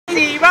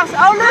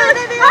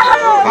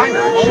By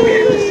now, you should be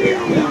able to see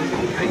our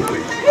wonderful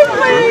penguins.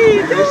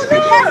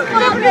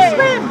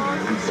 Swim!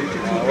 And suited to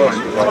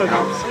climate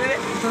locales.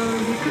 So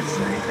you could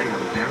say they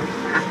are very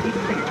happy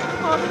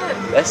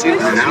penguins. Let's see And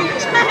now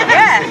it's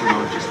Yeah. the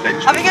largest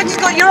venture. I think you just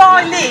got your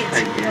eyelid.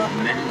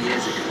 Many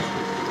years ago.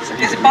 So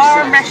There's a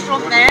bar and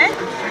restaurant there.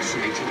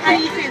 fascinating How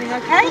are you feeling,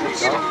 okay?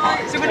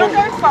 So we're not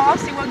going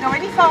fast, it won't go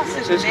any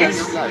faster than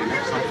this.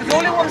 Because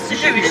all it wants to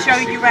do is show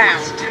you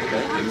round.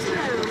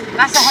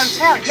 That's a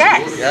hotel,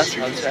 yes. Yes,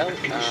 hotel. Oh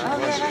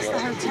yeah, that's the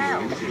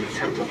hotel.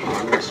 Temple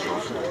Bar and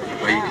Restaurant,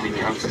 where you can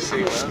encounter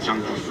some of the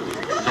jungle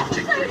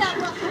exotic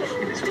creatures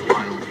in this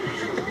wild,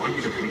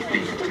 wonderfully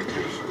themed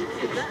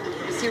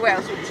hotel. See what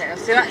else we can tell.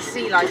 So that's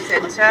Sea Life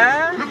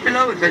Centre. Look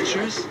below,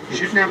 adventurers. You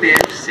should now be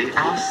able to see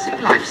our Sea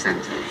Life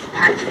Centre,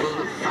 packed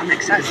full of fun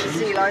exhibitions,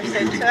 Sea Life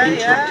including Centre,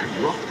 yeah.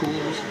 interactive rock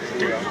pools,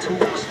 daily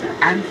talks,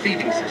 and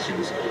feeding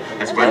sessions,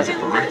 as well as a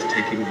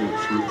breathtaking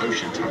walk through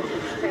ocean tunnel.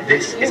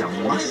 This is a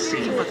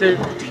must-see for deep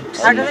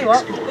sea How do they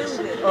what? explorers.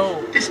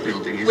 Oh, This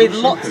building is with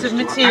also lots host of to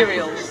our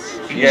materials. aquarium.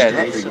 Each Yeah, day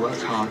that's they work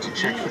hard to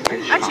check the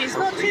fish. Actually, it's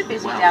not too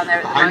busy down there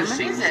at the Behind moment,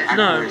 scenes, is it?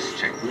 aquarists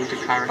check water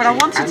clarity But I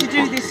wanted to and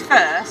do this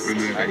quality, first,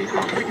 remove any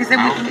harmful because then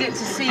we can algae, get to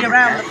see and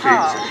around the prepare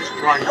park. foods such as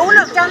dried Oh, look,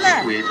 fruit, down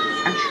there. squid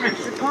and shrimp.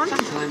 The pond?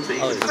 Sometimes they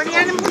even Funny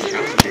have animals in there?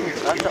 challenging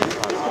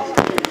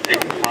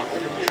taking part in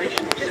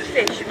demonstrations. Just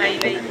fish,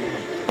 maybe.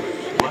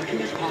 Working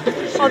as part of the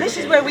Oh, this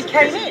is where we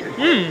came in.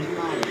 we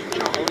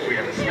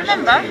have a special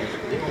Remember?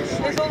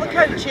 There's all the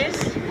coaches.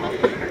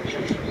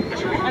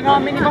 And our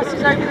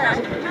minibuses over there.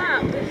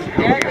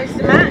 Yeah, there's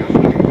the map.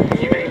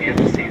 you may be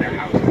able to see their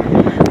houses.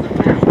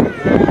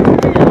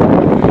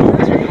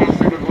 As we pass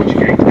over Lodge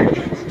Gate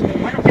entrance,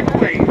 why not give a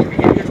wave to the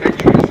young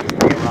adventurers as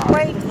they arrive?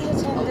 Wave to the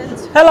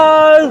attendants.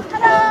 Hello!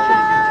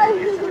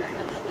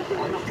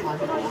 Why not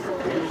climb aboard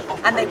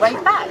And they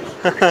wave back.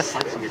 an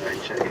exciting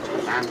adventure into a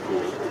land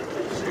called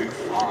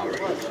Safari.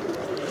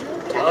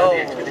 Follow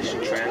the expedition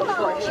trail,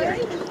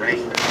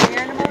 rain, The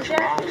animals, yeah?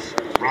 giraffes,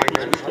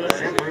 rhinos,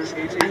 zebras,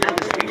 and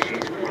other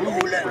species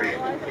roaming free.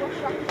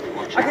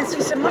 Watch I can out.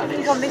 see some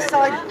monkeys on this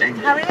side.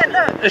 Harriet,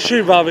 look. It's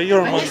you, Barbie.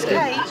 You're on And my this screen.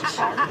 cage.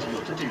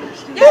 To-do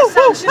list. Yeah, it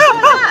sounds just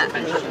like that.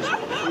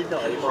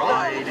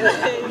 Right in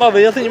the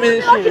Barbie, I think you mean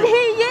it's I can you.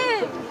 hear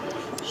you.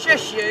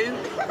 Shush you.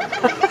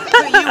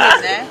 Put you in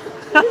there.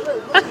 now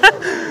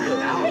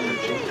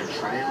approaching the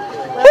trail.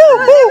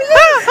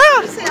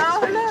 See, oh,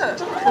 look.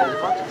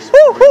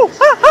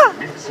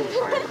 Magnificent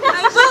trail.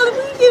 What are we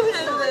doing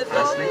over there?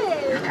 Firstly,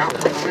 look out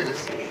for the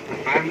gorillas. The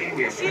family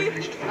we are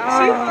privileged to Bobby.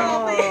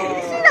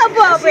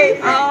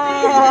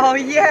 Oh,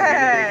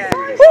 yeah.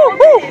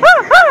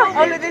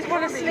 Oh, look, there's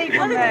one asleep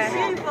on there.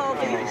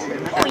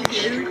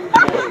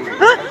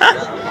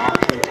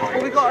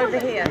 What we got over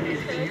here? Only a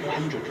few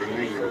hundred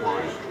remain in the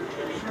wild.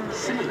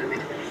 Similarly,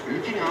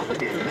 looking after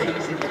the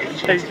amazing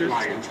Asiatic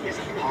lions is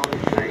a part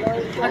of play.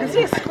 I can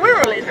see a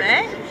squirrel in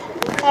there.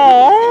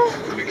 Oh,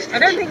 I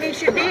don't think he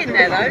should be in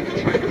there though.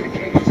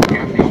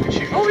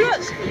 Oh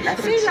look,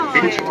 sea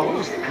lion.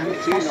 Intervals and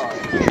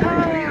fossils,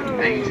 truly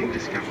amazing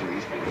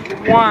discoveries.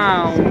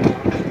 Wow.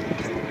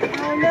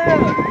 Oh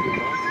look.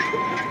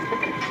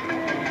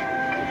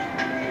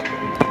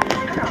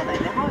 Where are they?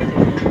 They're hiding.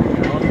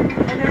 Oh,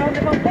 they're on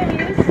the bottom. There he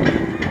is.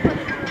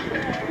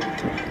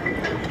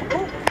 Oh.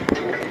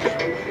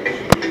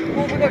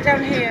 What have we got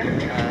down here?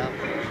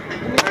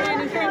 Can we see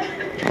anything?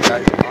 Tell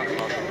you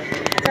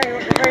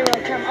what, they're very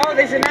well come. Oh,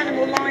 there's an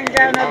animal lying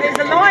down there. There's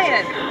a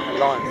lion.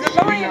 There's a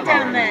lion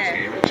down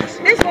there.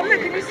 This one,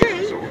 look, can you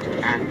see?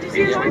 And You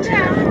see it lying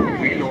down?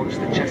 we launched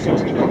the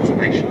Chessington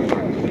Conservation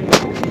Fund.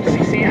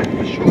 CCF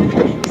for short.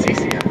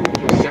 CCF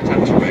was set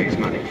out to raise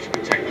money to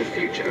protect the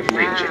future of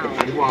nature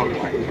and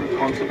wildlife through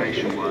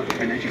conservation work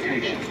and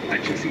education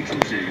at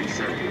Chessington Zoo in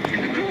Surrey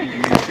in the local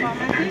community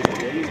and world.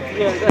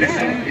 This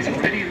zoo is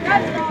already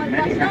involved in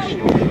many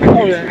national and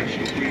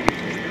international breeding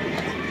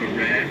for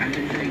rare and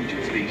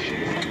endangered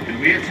species, and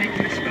we are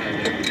taking this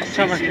further with the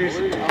CCF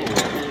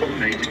support of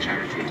major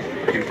charities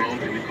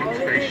involved in the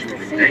conservation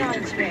of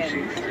endangered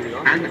species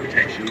and the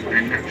protection of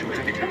their natural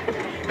habitat.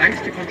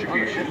 Thanks to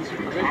contributions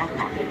from car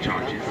parking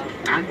charges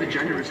and the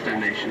generous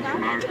donations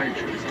from our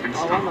adventurers and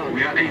staff,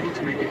 we are able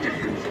to make a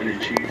difference and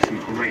achieve some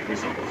great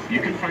results. You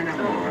can find out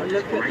more about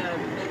this great cause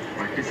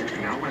by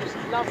visiting our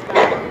website. Love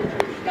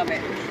that. Love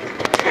it.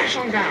 Dash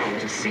on down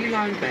to Sea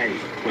Lion Bay,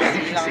 where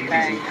you can see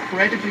these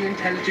incredibly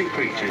intelligent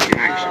creatures in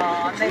action.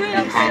 Oh, they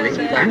love Harley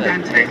silver. and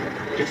Dante,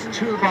 just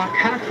two of our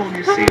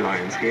California sea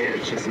lions here at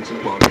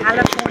Chessington Wildlife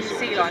California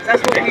sea lions,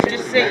 that's what we've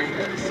just seen. On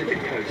the Pacific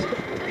coast,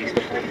 these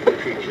playful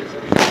creatures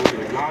live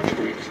in large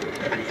groups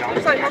and dance.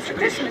 Looks like lots of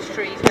Christmas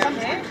trees down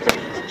here.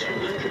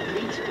 200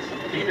 meters.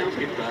 Females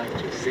give birth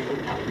to a single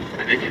pup,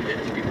 and they can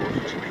live to be more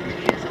than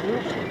 20 years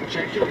old.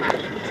 Check your map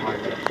for the time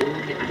of all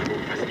the animal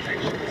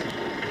presentations.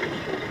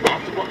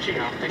 After watching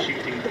our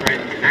fish-eating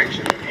friends in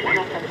action, why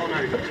not hop on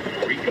over to the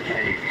creepy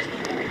caves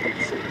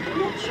with some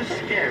monstrous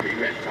scary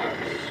reptiles,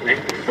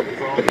 snakes,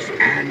 frogs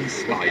and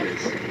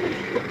spiders.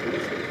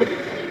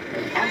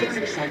 After an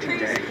exciting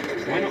day,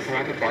 Why not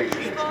grab a bite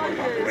to eat at one of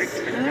our great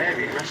and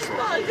varied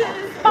restaurants?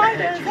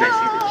 Ahead, you may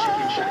see the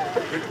chicken shack,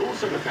 but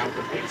also look out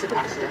for pizza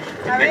pasta, the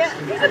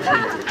Mexican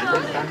canteen, and the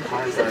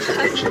vampire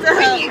burger kitchen.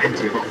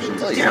 Plenty of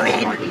options.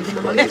 Like eating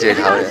a You did,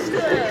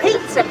 Harriet.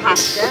 Pizza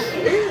pasta?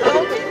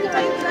 Oh,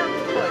 I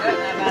don't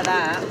know about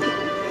that.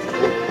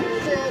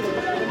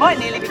 It might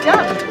nearly be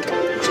done.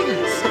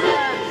 Jeez.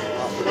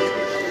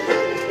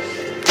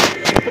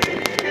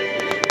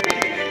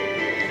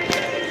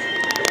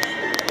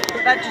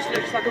 That just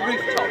looks like a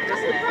rooftop,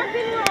 doesn't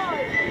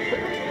it?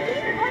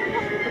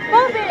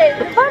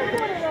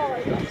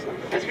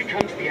 As we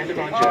come to the end of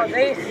our Oh,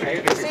 journey,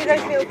 this. See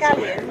those little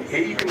galleons?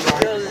 here you can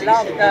ride the You'll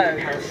love seesaw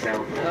those.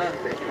 carousel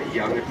perfect for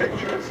young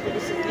adventurers.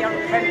 This is the young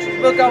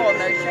adventurers. We'll go on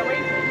those, shall we?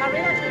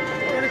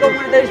 Harriet? You want to go on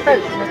one of those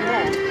boats over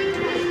there?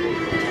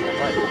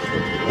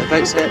 The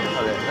boat's here,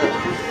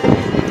 Harriet.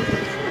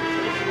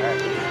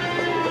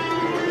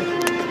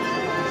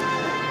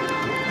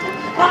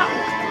 Look.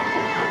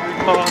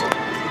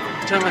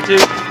 Oh, turn my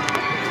tube.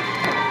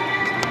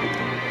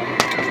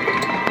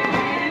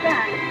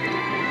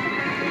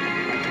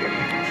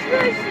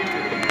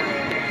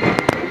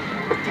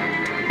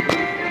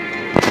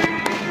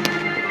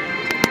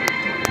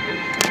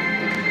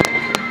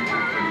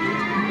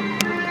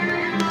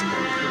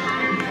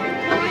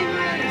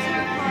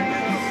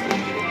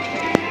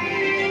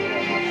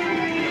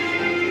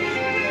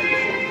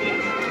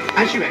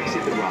 As you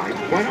exit the ride,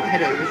 why not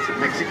head over to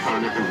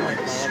Mexicana and ride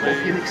the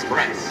Scorpion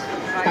Express?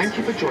 Thank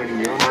you for joining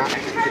me on our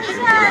expedition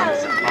around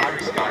Safari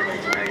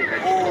Skyway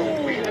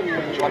today. We hope you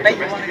enjoy I bet the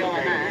you rest want of to go your on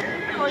day that. here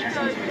at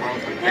Chessington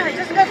World Yeah, it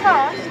doesn't go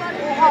fast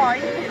or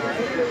high.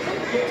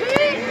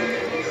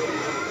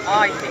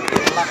 I think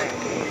you'll love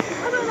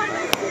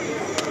it.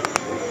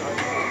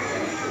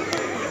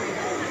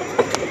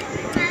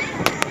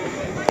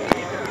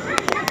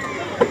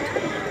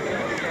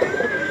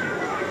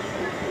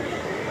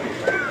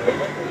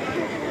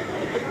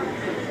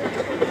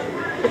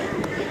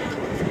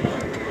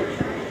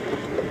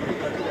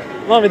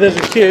 Mommy, there's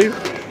a queue.